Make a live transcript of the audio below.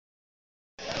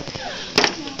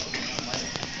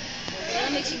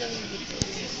Yo,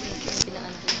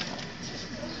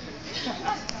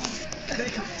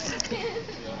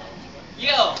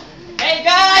 hey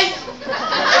guys,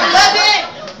 ready?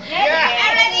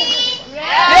 Ready?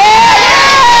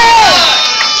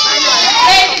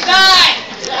 Lady time.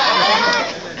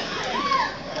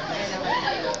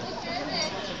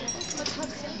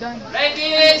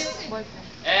 Ladies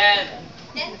and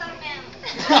Gentlemen.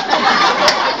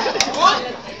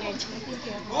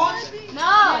 good,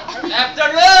 No.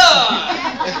 afternoon.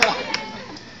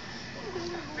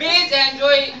 Please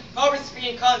enjoy public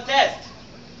speaking contest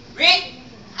with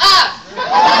us.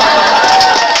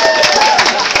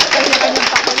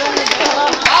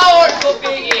 Our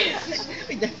topic is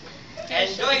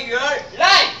enjoy your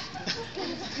life.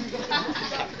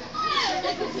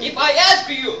 If I ask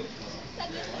you,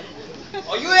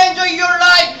 or you enjoy your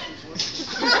life,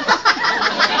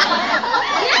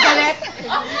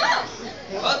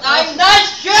 but I'm not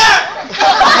sure.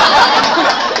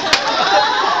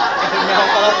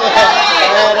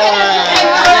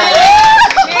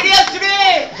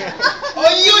 Seriously,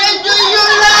 or you enjoy your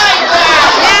life?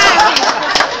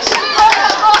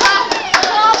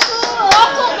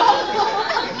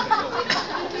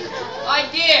 I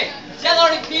think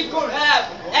generally people have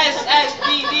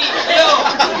SSBD.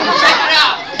 Check it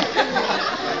out.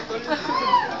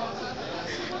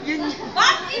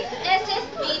 What is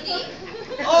SSBD?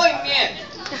 Oh, man,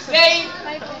 same.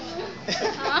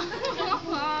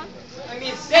 I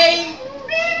mean, same,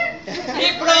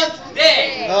 different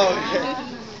day.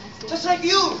 Just like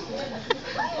you.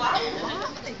 What?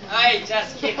 I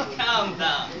just keep calm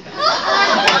down.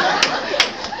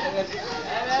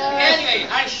 Anyway,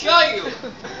 I'll show you.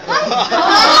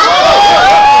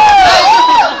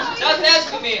 Just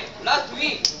ask me last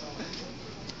week.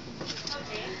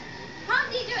 Okay. How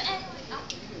did you end?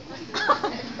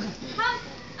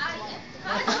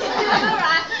 How did you do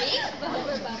last week?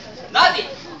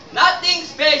 Nothing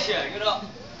special, you know.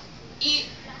 Eat,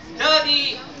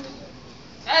 study,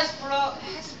 S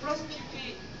plus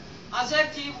PP,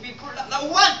 adjective before the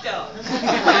water.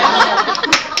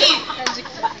 Eat.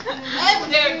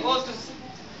 And there goes to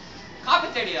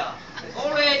cafeteria.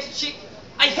 Always chicken.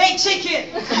 I hate chicken.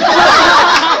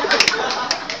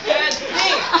 And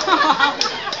drink.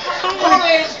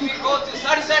 Always we go to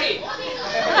sari sari.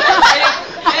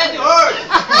 And hurt.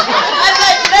 I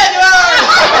like red hurt.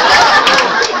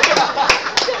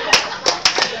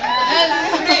 And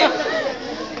sleep.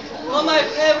 Oh, my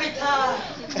favorite time.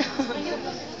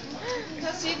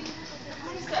 That's it.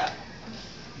 What is that?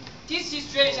 This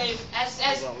situation is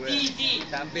SSDD.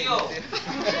 Yo.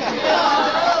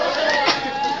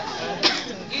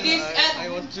 It is an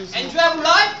enjoyable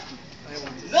life?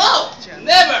 No,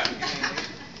 never.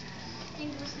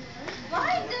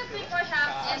 Why do people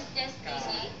have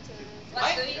SSBD?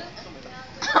 What do you?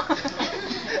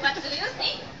 What do you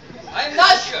think? I'm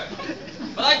not sure,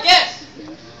 but I guess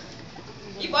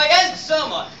if I ask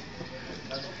someone,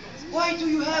 why do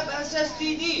you have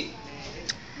SSDD?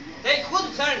 They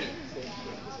could tell me,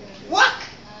 what?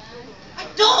 I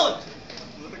don't.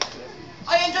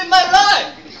 I enjoy my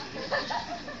life.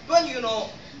 But you know,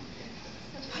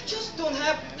 I just don't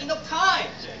have enough time.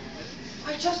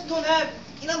 I just don't have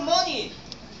enough money.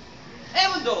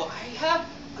 Even though I have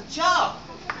a job.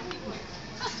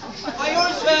 I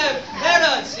also have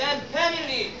parents and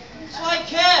family, so I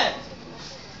can't.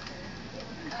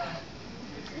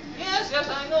 Yes,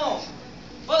 I know.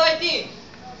 But I think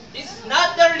this is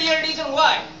not the real reason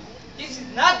why. This is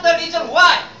not the reason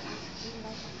why.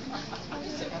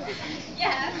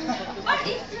 Yes, but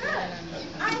it's true.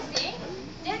 I think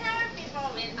general people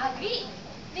will agree.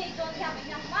 They don't have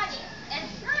enough money and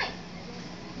time.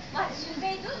 What should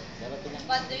they do?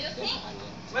 What do you think?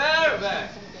 Well.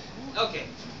 Okay.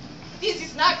 This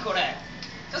is not correct.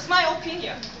 That's my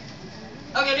opinion.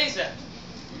 Okay, listen.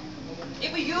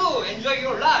 If you enjoy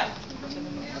your life,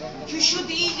 you should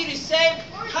easily save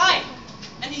time.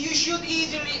 And you should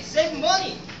easily save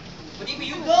money. But if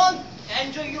you don't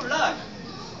enjoy your life,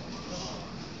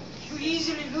 you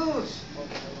easily lose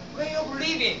way of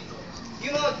living.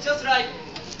 You know, just like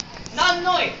not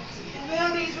knowing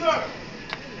where is work.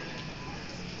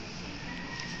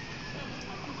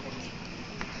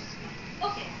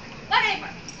 Okay, whatever.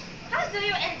 How do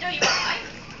you enjoy your life?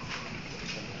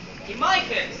 In my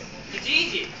case, it's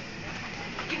easy.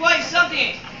 If I have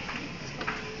something,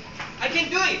 I can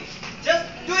do it. Just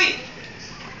do it.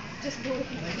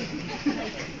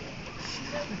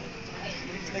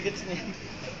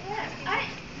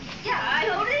 I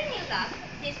already knew that.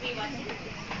 Since we watched it.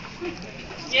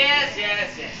 Yes.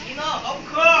 You know, of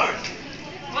course.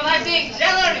 But I think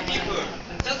generally people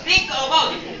just think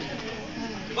about it.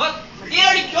 But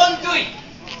really don't do it.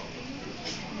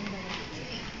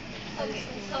 Okay,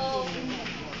 so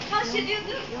how should you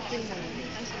do?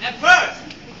 At first,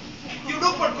 you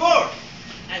look for goal.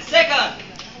 And second,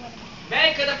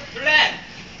 make a plan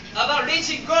about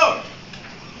reaching goal.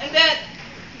 And then,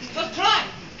 just try.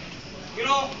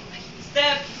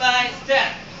 Step by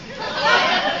step.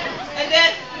 And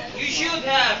then, you should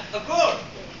have a goal.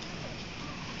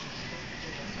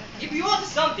 If you want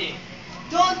something,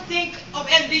 don't think of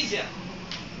ambition.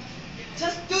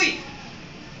 Just do it.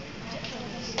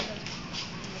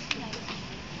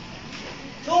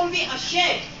 Don't be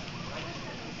ashamed.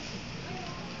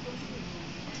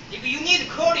 If you need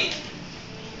courage,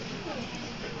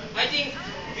 I think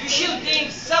you should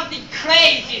think something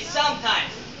crazy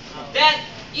sometimes. Then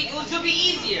it would be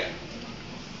easier.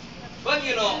 But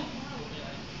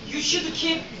you should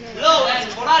keep low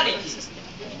and morality.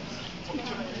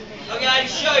 Okay, I'll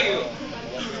show you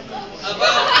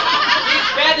about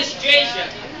this bad situation.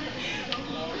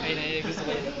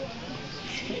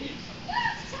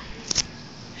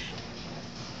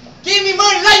 Give me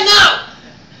money right now!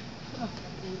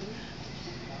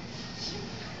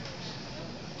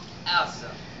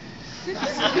 Awesome.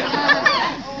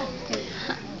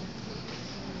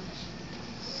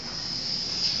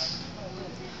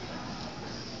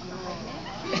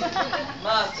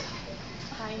 Master,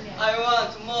 I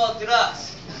want more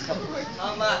drugs.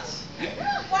 How much?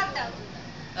 1,000.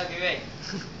 Okay, wait.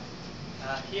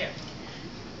 Here.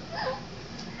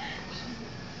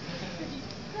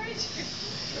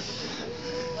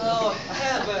 Oh,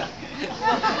 heaven.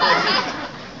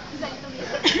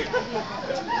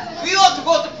 Do you want to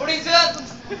go to prison?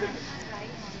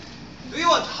 Do you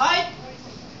want to hide?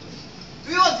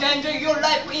 Do you want to enjoy your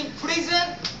life in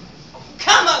prison?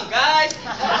 Come on, guys.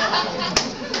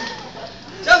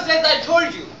 Just as I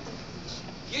told you,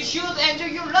 you should enjoy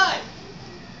your life.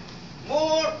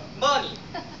 More money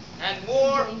and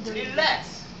more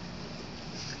relax.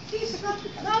 This is not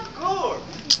good.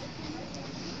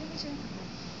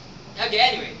 Okay,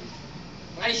 anyway,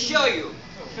 I show you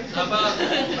about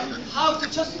how to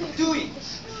just do it.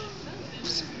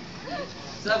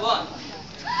 Step one.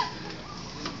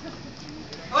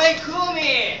 Hey,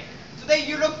 Kumi, today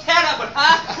you look terrible,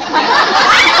 huh?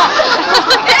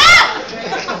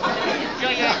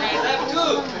 Step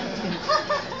two.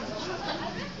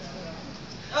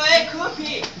 Oh, hey,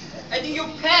 Kumi, I think you're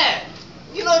fat.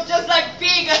 Just like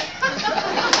pig.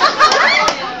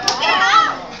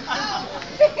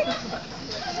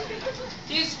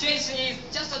 This Jason is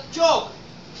just a joke,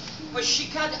 but she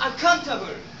can't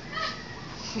uncomfortable.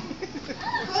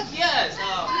 But yes,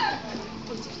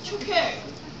 it's okay.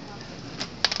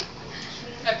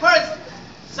 At first,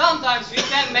 sometimes we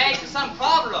can make some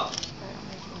problem,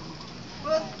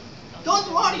 but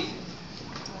don't worry.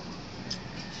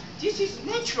 This is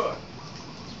natural.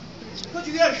 But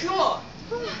we are human.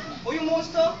 Are you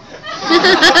monster?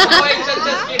 Wait,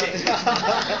 just kidding.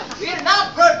 We are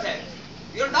not perfect.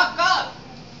 We are not God.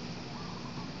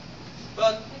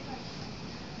 But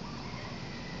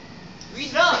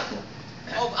we learn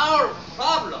of our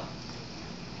problem,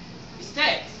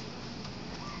 mistakes.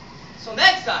 So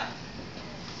next time,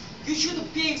 you should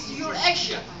fix your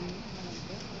action.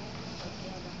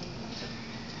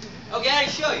 Okay, I'll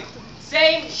show you.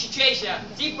 Same situation,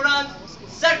 different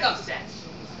circumstance.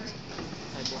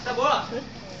 Step one.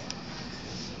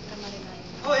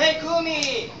 Oh, hey,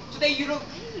 Kumi. Today you look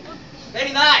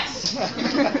very nice.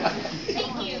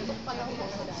 Thank you.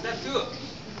 Step two.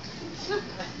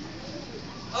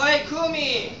 Oh, hey,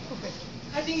 Kumi.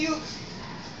 I think you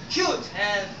cute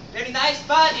and very nice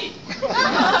body.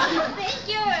 Thank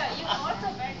you. You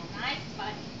also very nice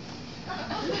body.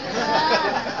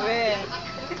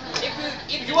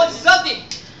 If you want something,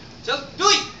 just do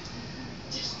it.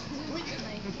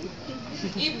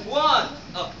 If you want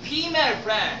a female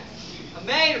friend, a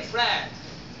male friend,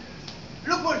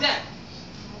 look for them.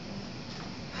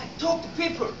 I talk to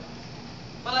people,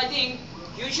 but I think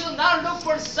you should not look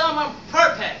for someone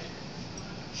perfect.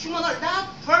 Humans are not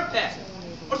perfect.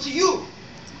 Also you.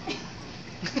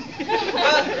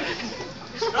 But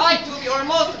try to be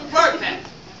almost perfect.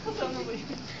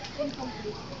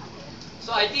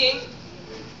 So I think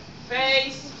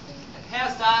face,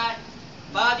 hairstyle,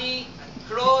 body,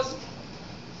 clothes,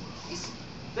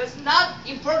 that's not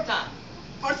important.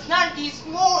 Personality is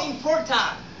more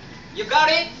important. You got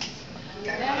it?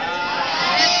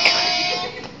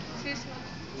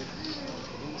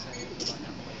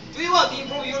 Do you want to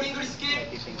improve your English skill?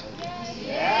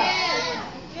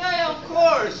 Yeah, of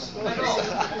course. I know.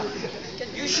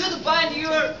 You should find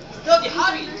your study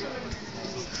habit.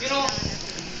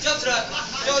 Just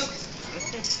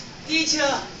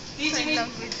teacher, teaching me,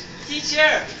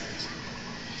 teacher.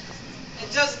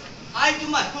 And just I do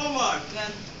my homework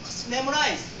and just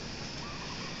memorize.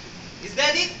 Is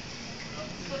that it?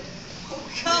 Oh,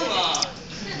 come on.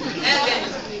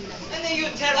 And then you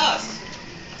tell us,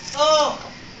 oh,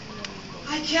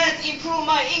 I can't improve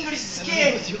my English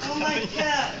skills. Oh my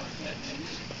God.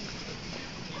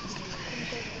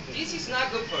 This is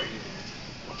not good for you.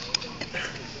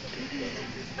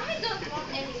 I don't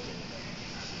want anything.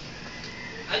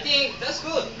 I think that's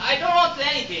good. I don't want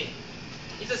anything.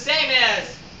 It's the same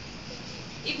as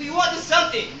if you want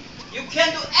something, you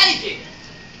can do anything.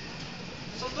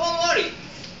 So don't worry.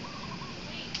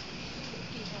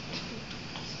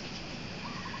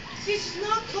 This is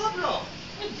not problem.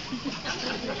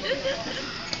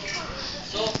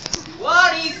 So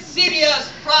what is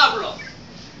serious problem?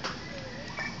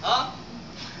 Huh?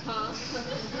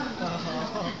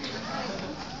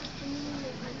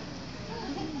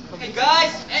 Hey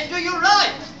guys, enjoy your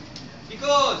life,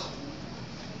 because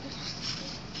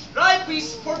life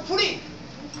is for free.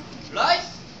 Right?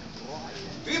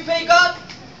 Do you pay God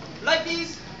like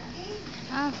this?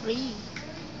 Free.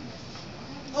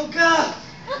 Oh God,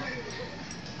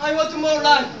 I want more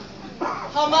life.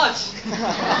 How much?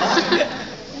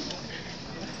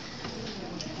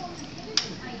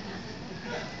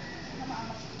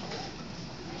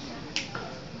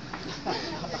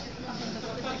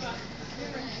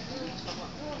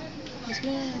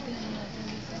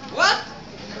 What?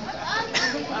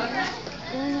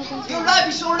 Your life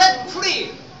is already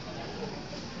free.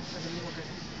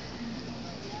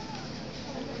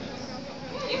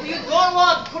 If you don't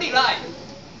want free life,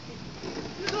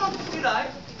 you don't want free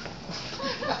life,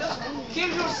 just kill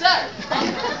yourself.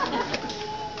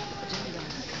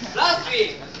 Last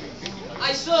week,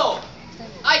 I saw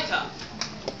Aita.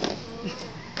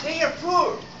 They are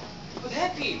poor, but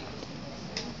happy.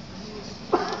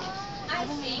 I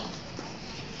think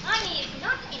money is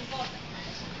not important.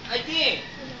 I think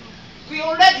we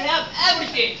already have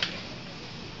everything.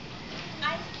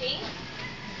 I think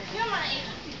human is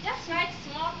just like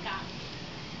small cat.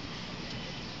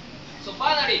 So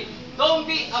finally, don't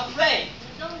be afraid.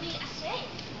 Don't be ashamed.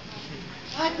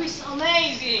 Life is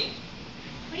amazing.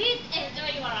 Please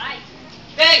enjoy your life.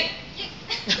 Thank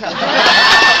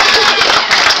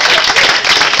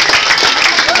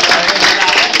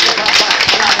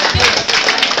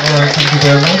Alright, thank you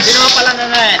very much.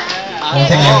 One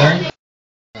thing I learned